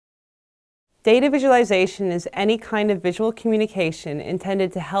Data visualization is any kind of visual communication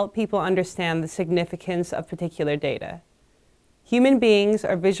intended to help people understand the significance of particular data. Human beings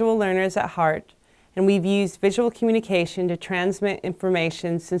are visual learners at heart, and we've used visual communication to transmit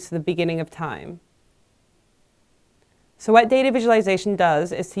information since the beginning of time. So what data visualization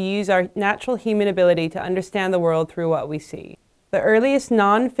does is to use our natural human ability to understand the world through what we see. The earliest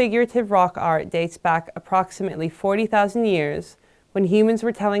non-figurative rock art dates back approximately 40,000 years, when humans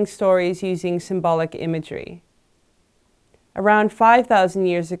were telling stories using symbolic imagery. Around 5,000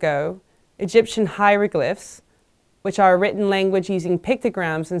 years ago, Egyptian hieroglyphs, which are a written language using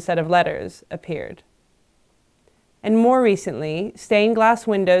pictograms instead of letters, appeared. And more recently, stained glass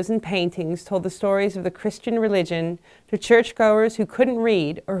windows and paintings told the stories of the Christian religion to churchgoers who couldn't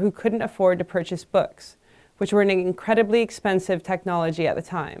read or who couldn't afford to purchase books, which were an incredibly expensive technology at the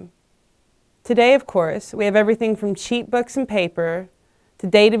time. Today, of course, we have everything from cheap books and paper to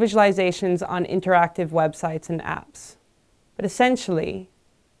data visualizations on interactive websites and apps. But essentially,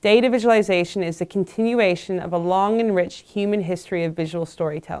 data visualization is the continuation of a long and rich human history of visual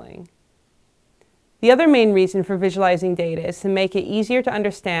storytelling. The other main reason for visualizing data is to make it easier to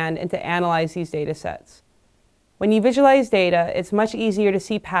understand and to analyze these data sets. When you visualize data, it's much easier to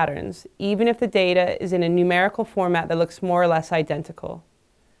see patterns, even if the data is in a numerical format that looks more or less identical.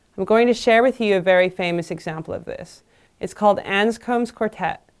 I'm going to share with you a very famous example of this. It's called Anscombe's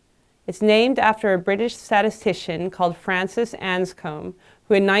Quartet. It's named after a British statistician called Francis Anscombe,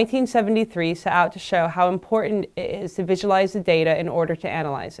 who in 1973 set out to show how important it is to visualize the data in order to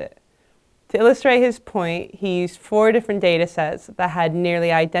analyze it. To illustrate his point, he used 4 different data sets that had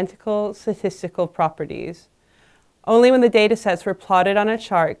nearly identical statistical properties. Only when the data sets were plotted on a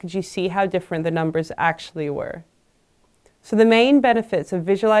chart could you see how different the numbers actually were. So the main benefits of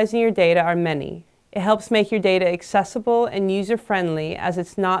visualizing your data are many. It helps make your data accessible and user-friendly as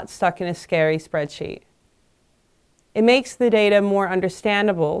it's not stuck in a scary spreadsheet. It makes the data more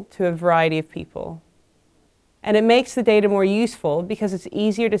understandable to a variety of people. And it makes the data more useful because it's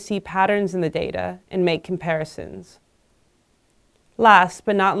easier to see patterns in the data and make comparisons. Last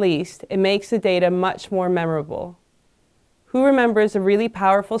but not least, it makes the data much more memorable. Who remembers a really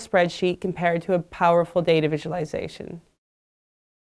powerful spreadsheet compared to a powerful data visualization?